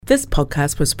This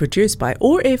podcast was produced by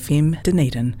OAR FM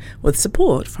Dunedin with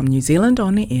support from New Zealand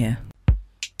On Air.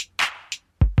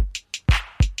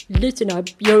 Listen up,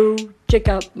 yo, check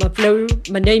out my flow.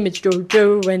 My name is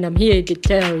Jojo and I'm here to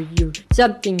tell you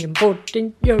something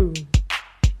important, yo.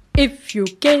 If you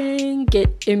can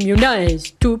get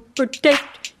immunized to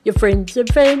protect your friends and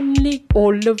family,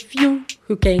 all of you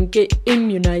who can get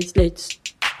immunized, let's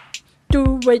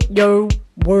do it, yo,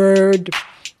 word.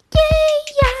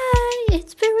 Yeah,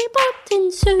 it's very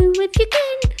important, so if you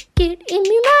can get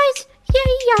immunized, yeah.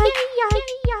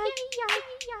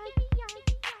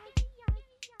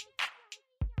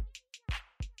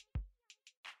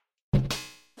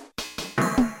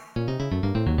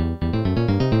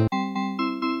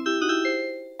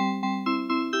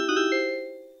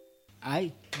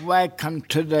 Hey, welcome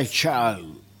to the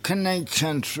show,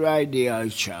 Connections Radio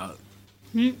Show.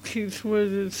 He's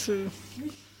with us.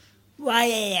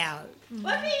 Wow.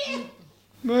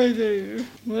 Where do?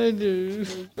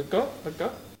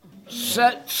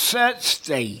 Set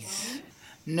Steve.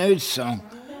 New song.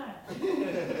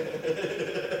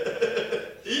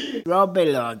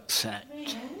 Robbie likes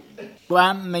it.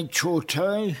 Grant Mitchell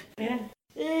too.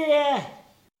 Yeah.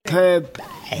 Curb.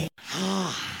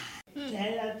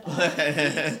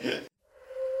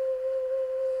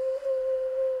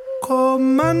 Ko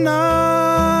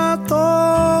mana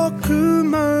tōku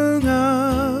maunga,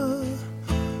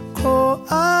 ko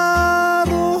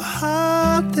aroha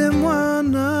te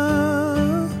moana,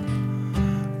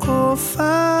 ko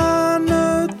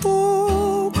whānau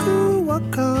tōku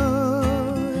waka,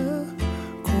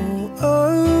 ko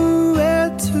au e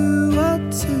tu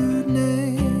atu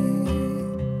nei.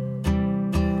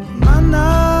 Mana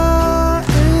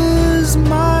is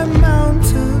my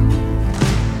mountain,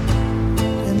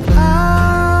 and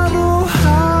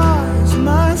Aroha is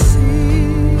my sea.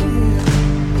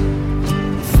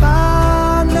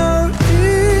 Whānau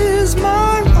is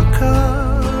my waka,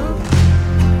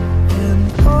 and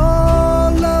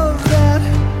all of that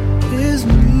is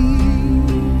me.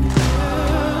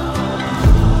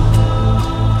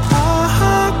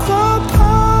 Aha kua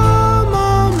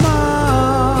pāmamau,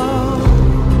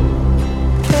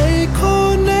 kei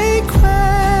konei koe.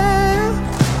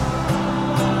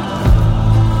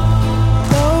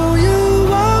 Though you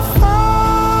are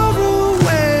far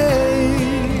away,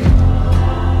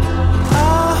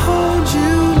 I'll hold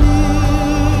you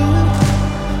near.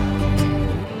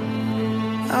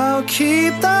 I'll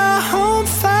keep the home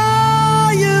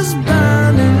fires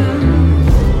burning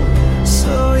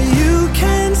so you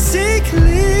can see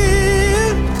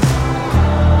clear.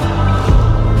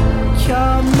 Kia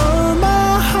mau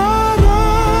mahara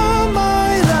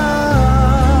mai rā,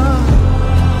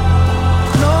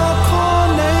 no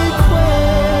konei koe.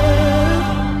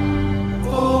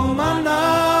 Ko mana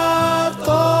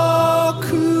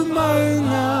tōku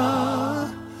maunga,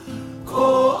 ko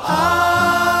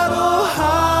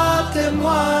aroha te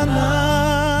moana,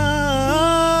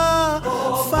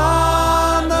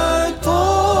 whānau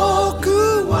tōku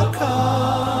waka,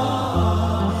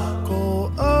 ko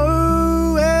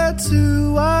au e tu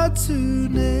atu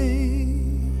nei.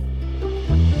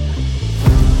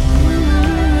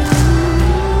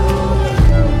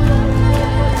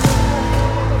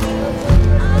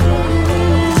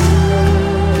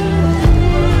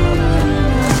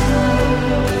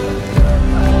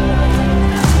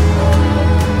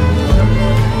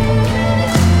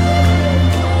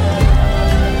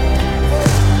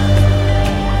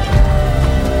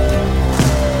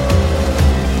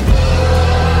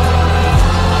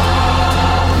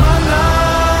 Mana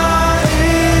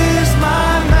is my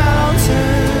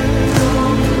mountain,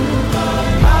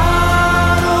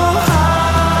 Aroha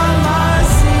my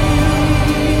sea.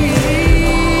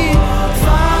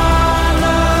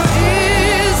 Whānau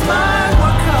is my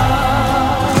waka,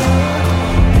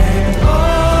 and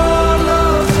all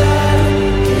of that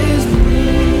is me.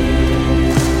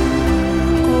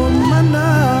 Ko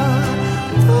mana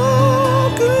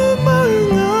tōku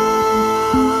maunga,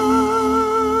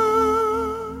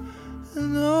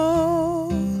 and all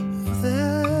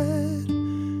that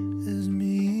is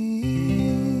me.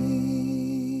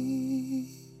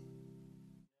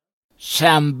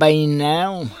 Somebody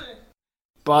Now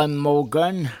by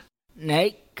Morgan,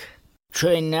 Nick,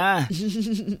 Trina,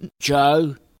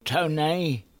 Joe,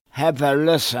 Tony. Have a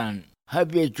listen.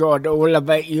 Hope you enjoyed all of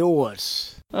it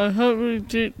yours. I hope we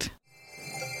did.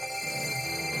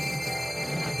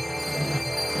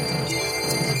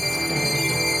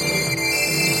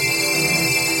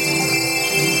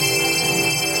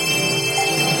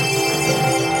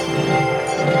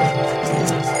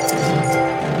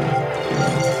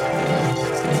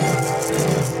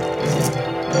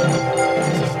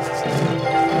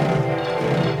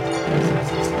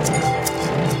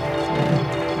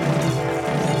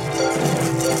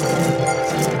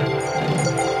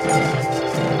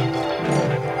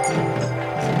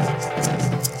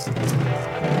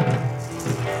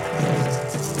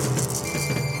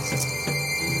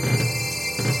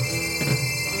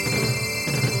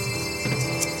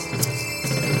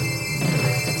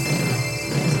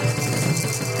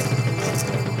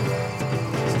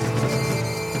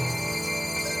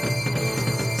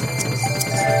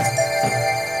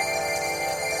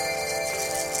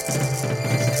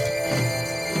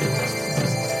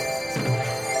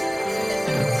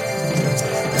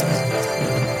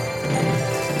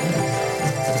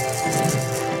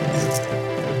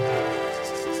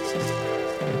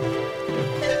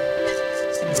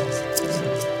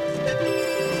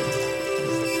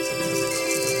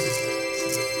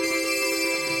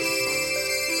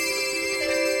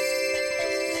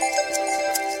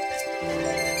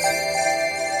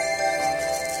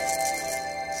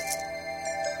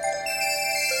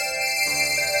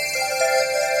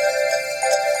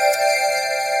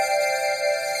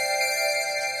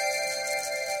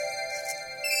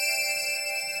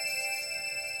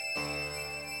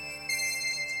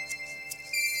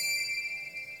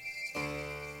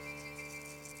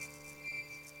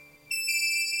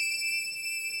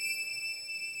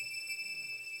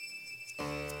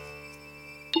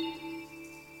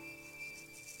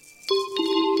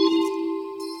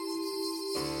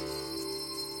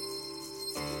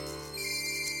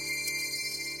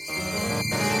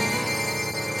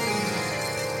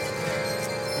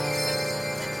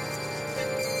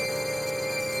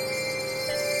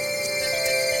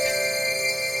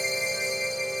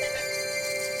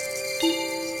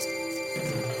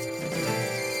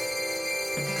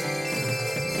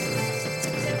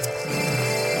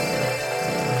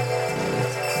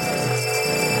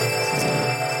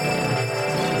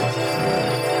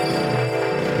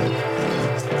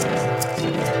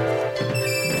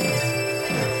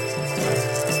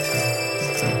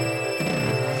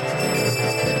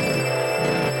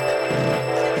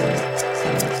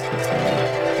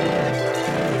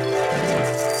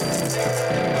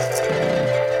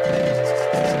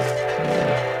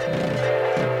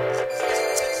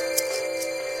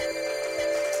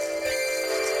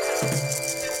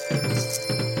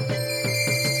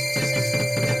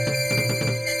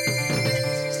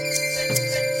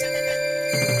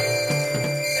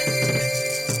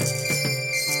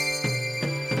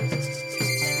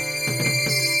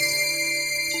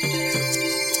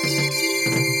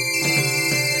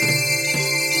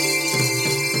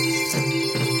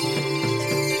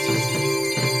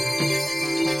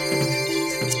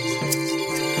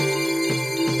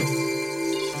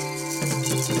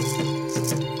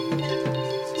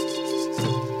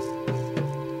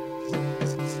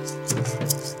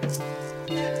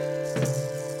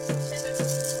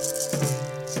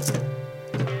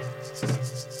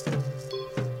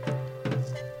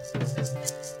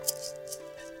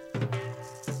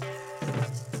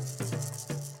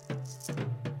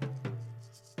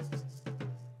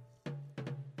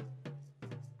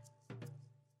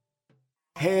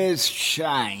 Here's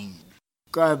Shane.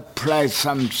 Go play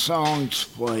some songs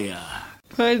for you.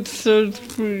 Play songs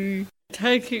for you.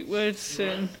 Take it,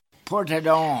 Weston. Put it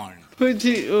on. Put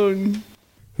it on.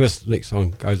 This next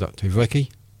song goes up to Vicky.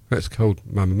 It's called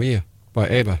Mamma Mia by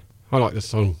ABBA. I like this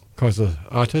song because the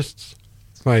artists,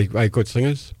 very good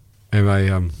singers,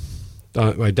 and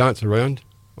they dance around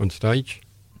on stage.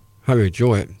 Hope you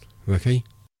enjoy it, Vicky.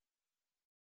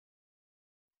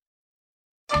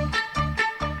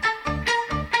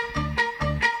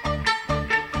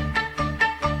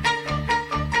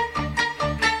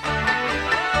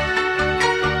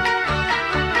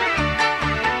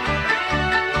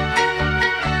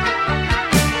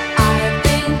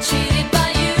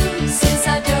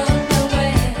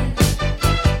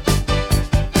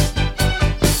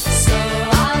 So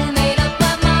I made up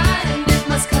my mind, it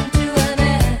must come to an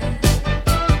end.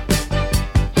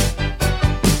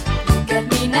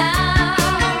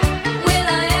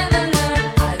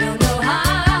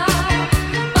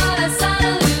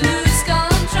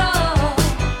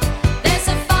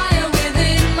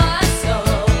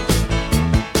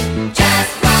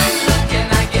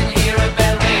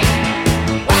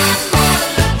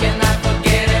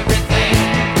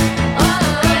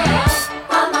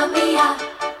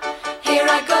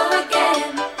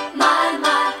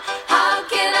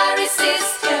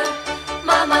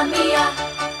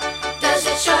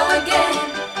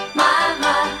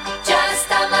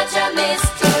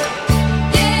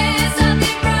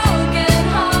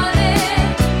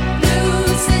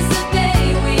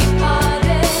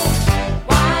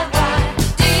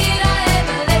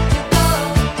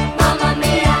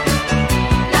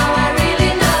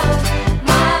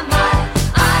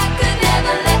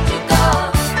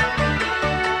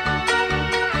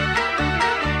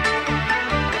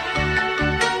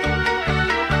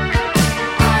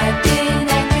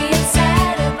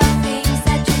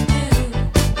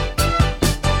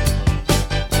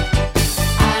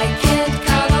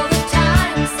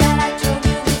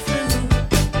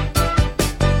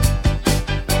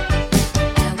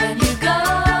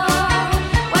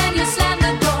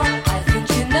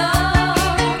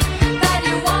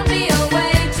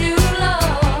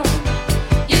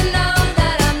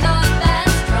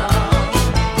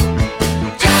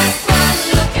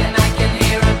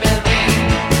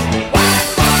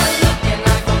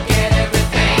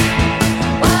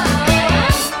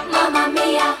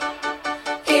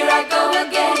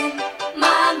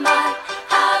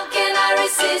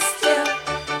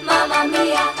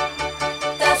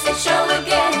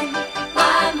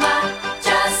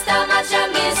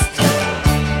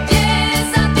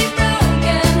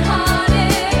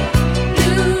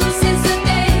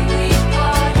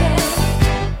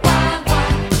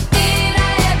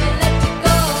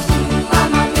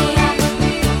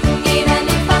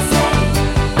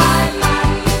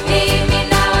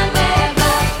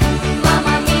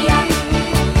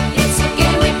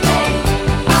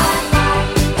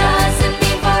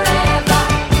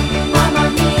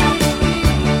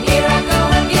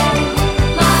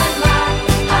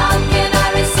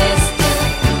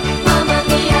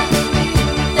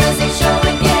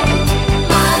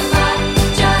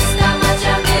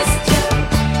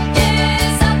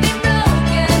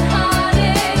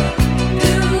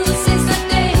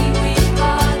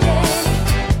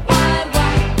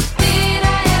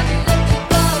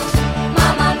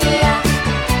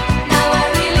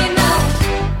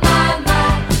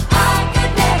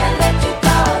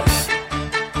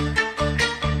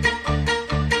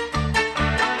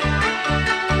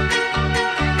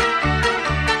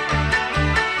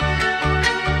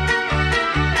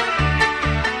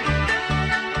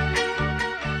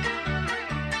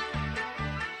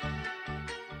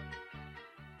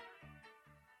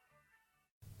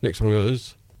 Next song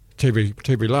is To Be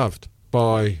Loved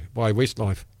by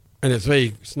Westlife. And it's a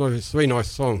very nice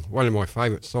song, one of my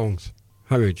favourite songs.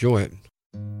 Hope you enjoy it.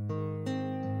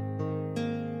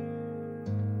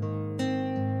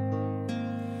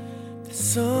 The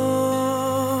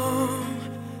song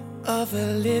of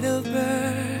a little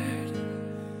bird,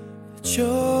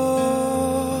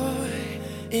 joy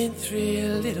in 3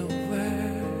 little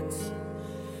words.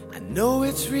 I know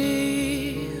it's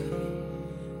real,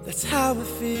 that's how it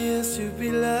feels to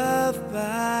be loved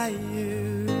by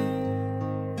you.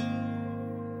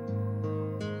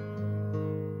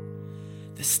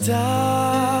 The stars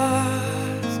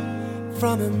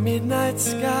from a midnight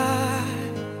sky,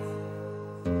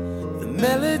 the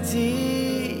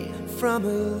melody from a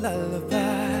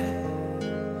lullaby.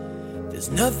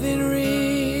 There's nothing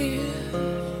real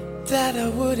that I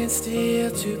wouldn't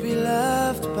steal to be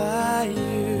loved by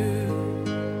you.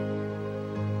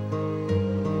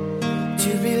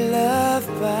 To be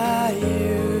loved by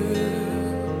you.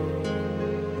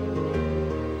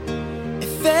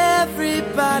 If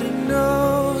everybody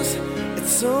knows,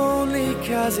 it's only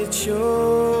 'cause it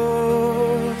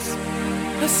shows.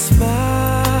 A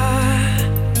smile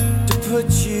to put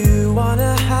you on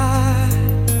a high,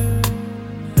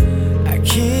 a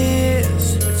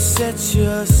kiss that sets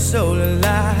your soul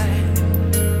alight.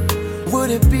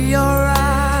 Would it be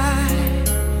alright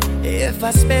if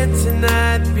I spent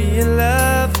tonight being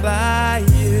loved by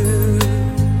you?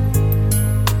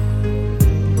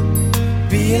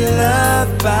 Being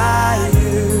loved by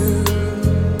you.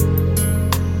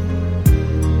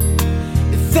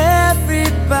 If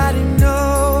everybody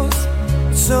knows,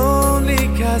 it's only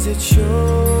 'cause it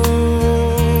shows.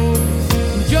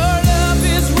 Your love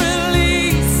is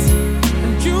release,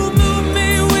 and you move me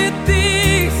with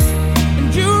ease, and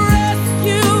you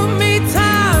rescue me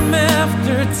time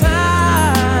after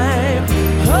time.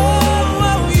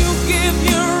 Oh, you give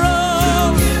your all,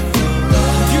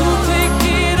 you take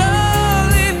it all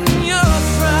in your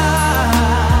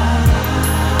stride.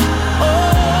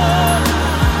 Oh,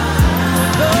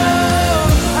 the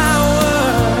power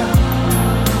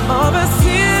of a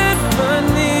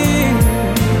symphony.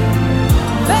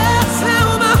 That's how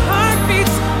my heart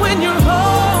beats when you're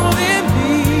holding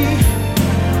me.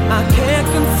 I can't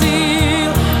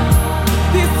conceal,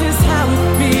 this is how it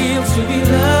feels to be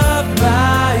loved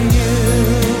by you.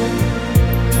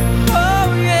 Oh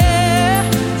yeah,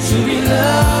 to be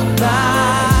loved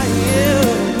by you.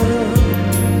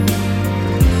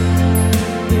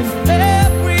 If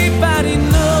everybody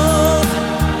knows,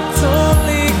 it's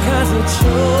only 'cause it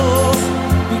shows.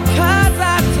 Because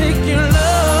I take your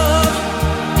love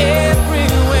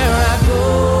everywhere I go.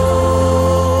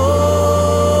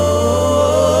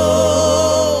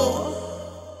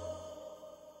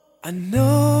 I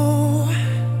know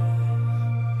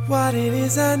what it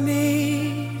is I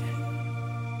need.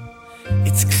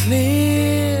 It's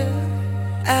clear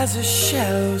as a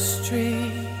shallow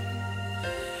stream.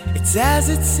 It's as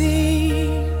it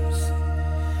seems,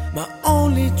 my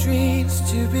only dreams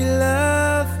to be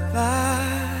loved by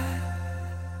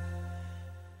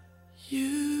you.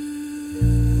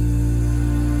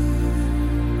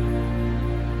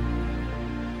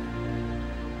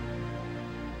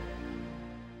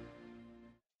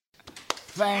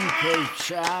 Thank you,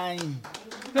 Shane.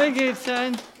 Thank you,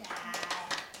 son.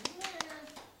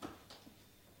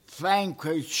 Thank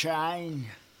you, Shane.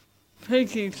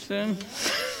 Thank you, son.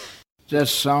 The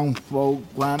song for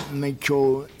Grant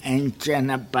Mitchell and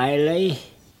Janet Bailey,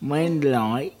 When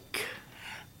Like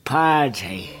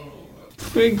Party.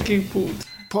 Thank you, Paul.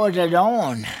 Put it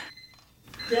on.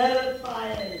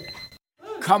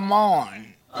 Come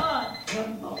on.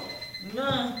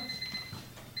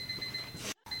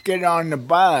 Get on the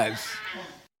bus.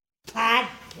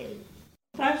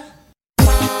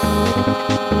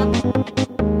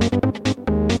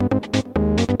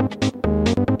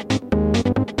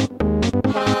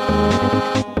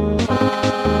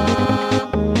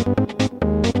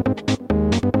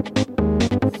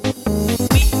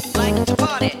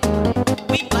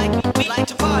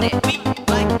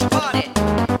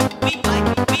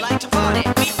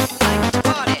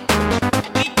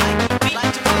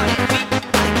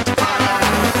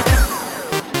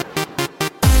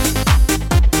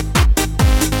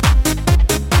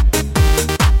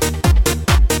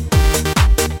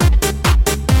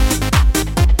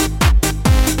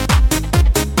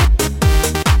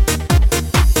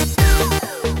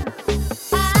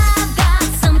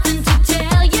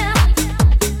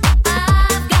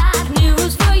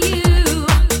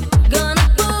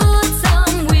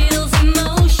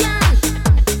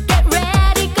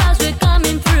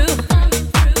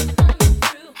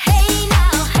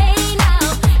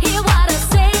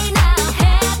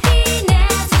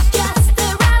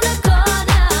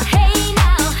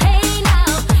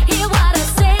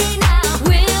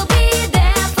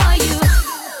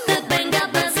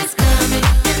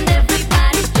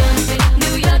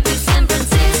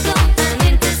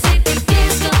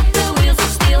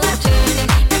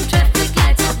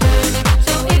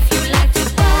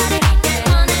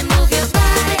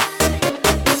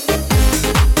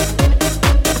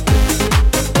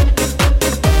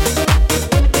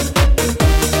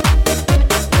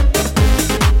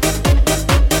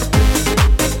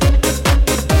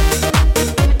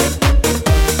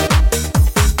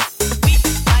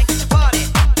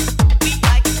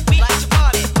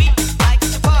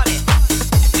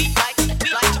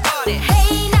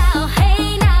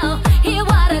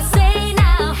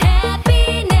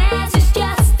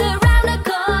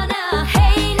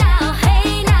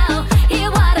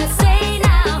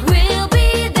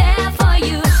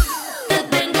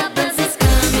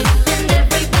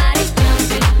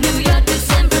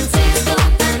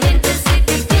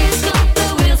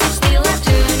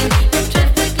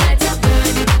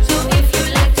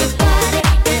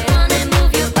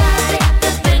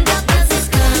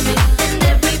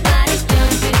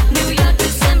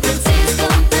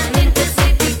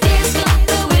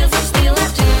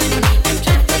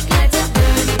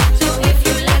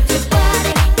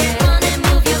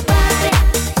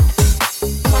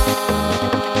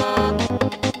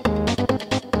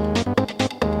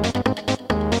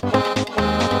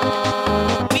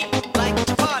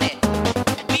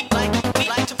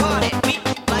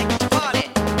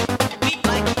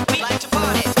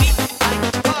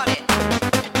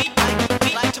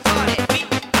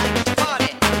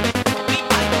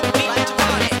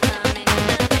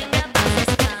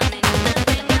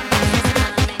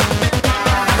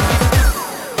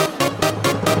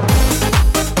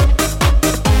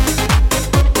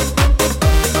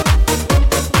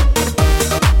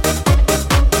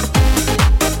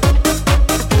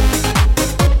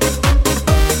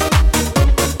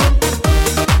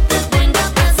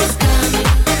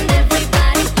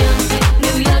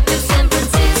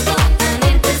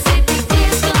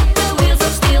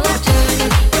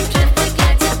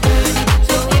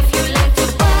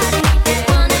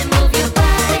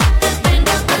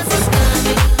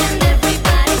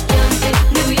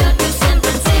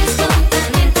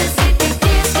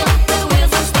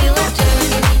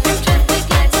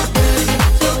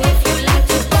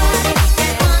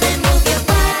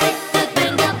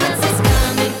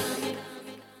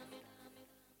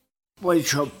 we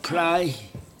should play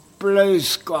Blue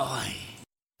Sky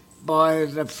by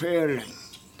The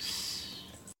Feelings.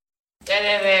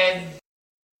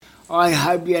 I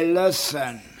hope you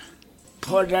listen.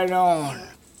 Put it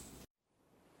on.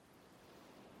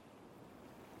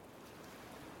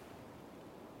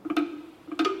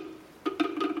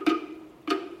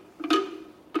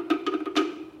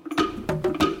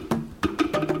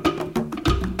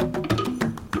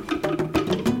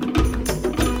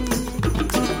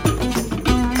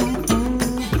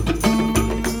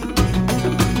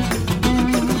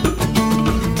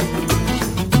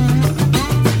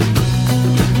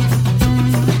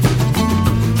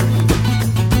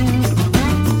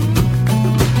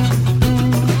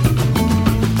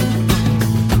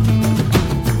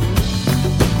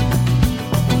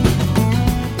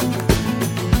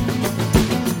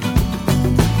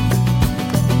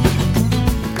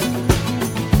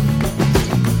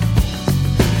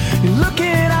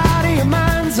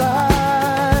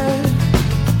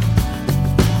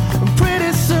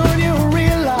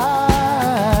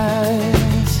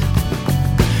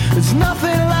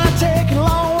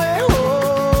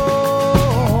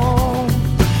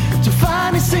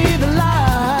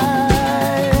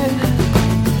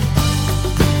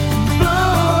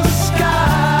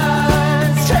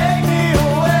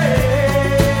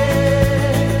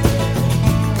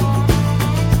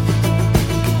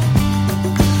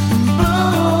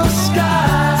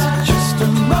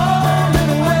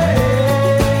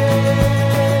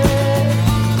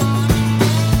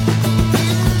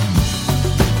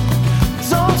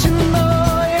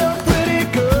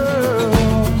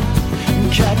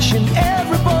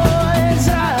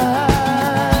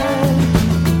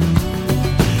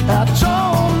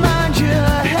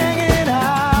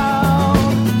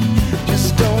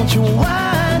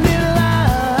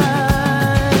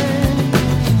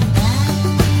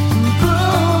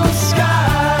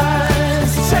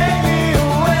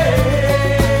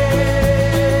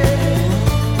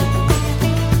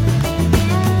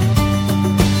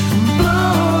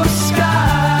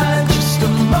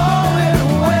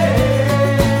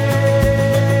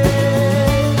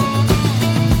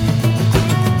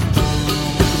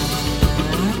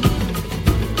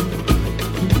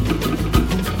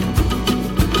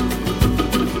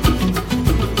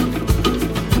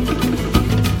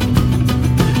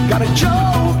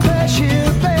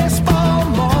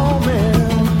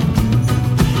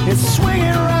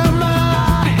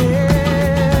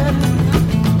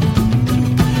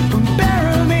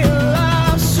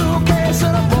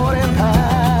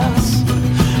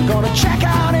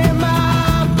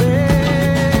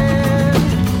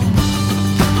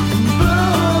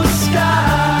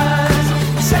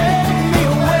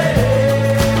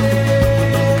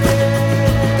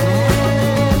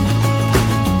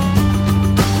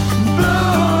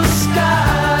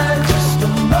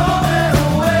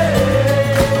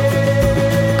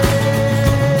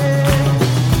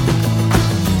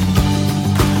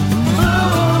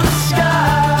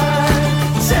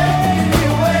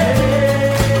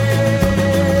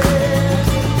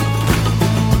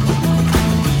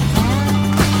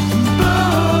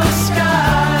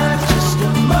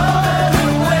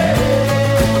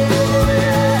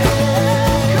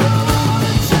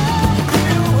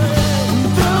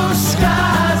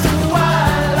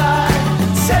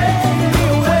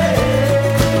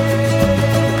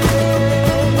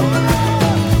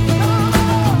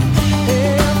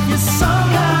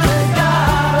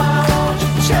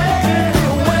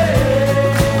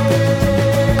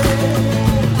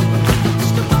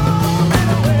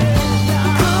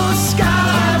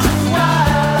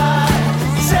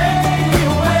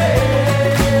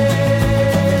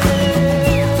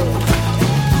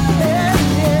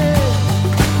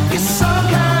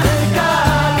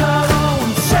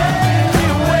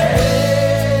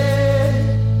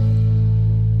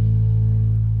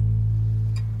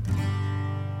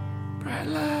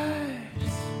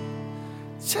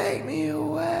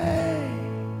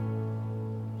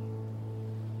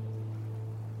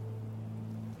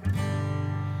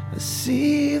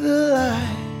 See the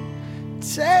light,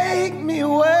 take me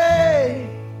away.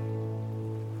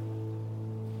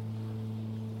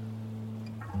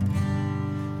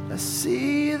 I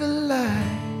see the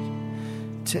light,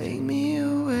 take me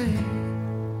away.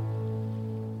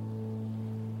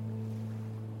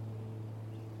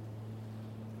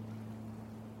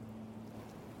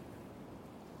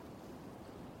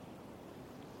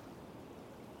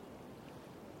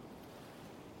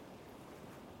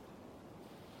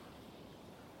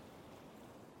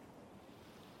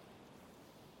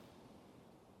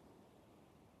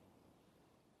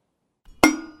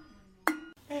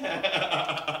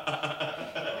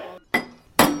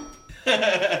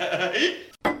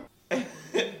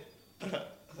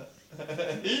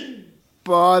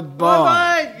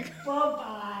 Bye-bye.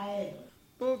 Bye-bye.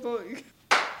 Bye-bye.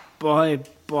 Bye-bye.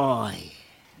 Bye-bye.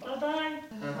 Bye-bye.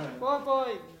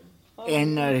 Bye-bye.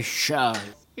 In the show.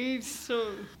 It's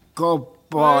so.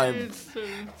 Goodbye. It's so.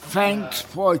 Thanks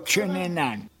for tuning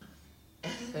in.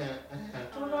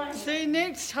 See you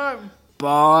next time.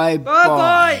 Bye-bye.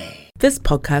 Bye-bye. This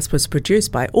podcast was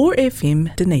produced by OAR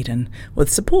FM Dunedin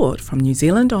with support from New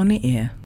Zealand On the Air.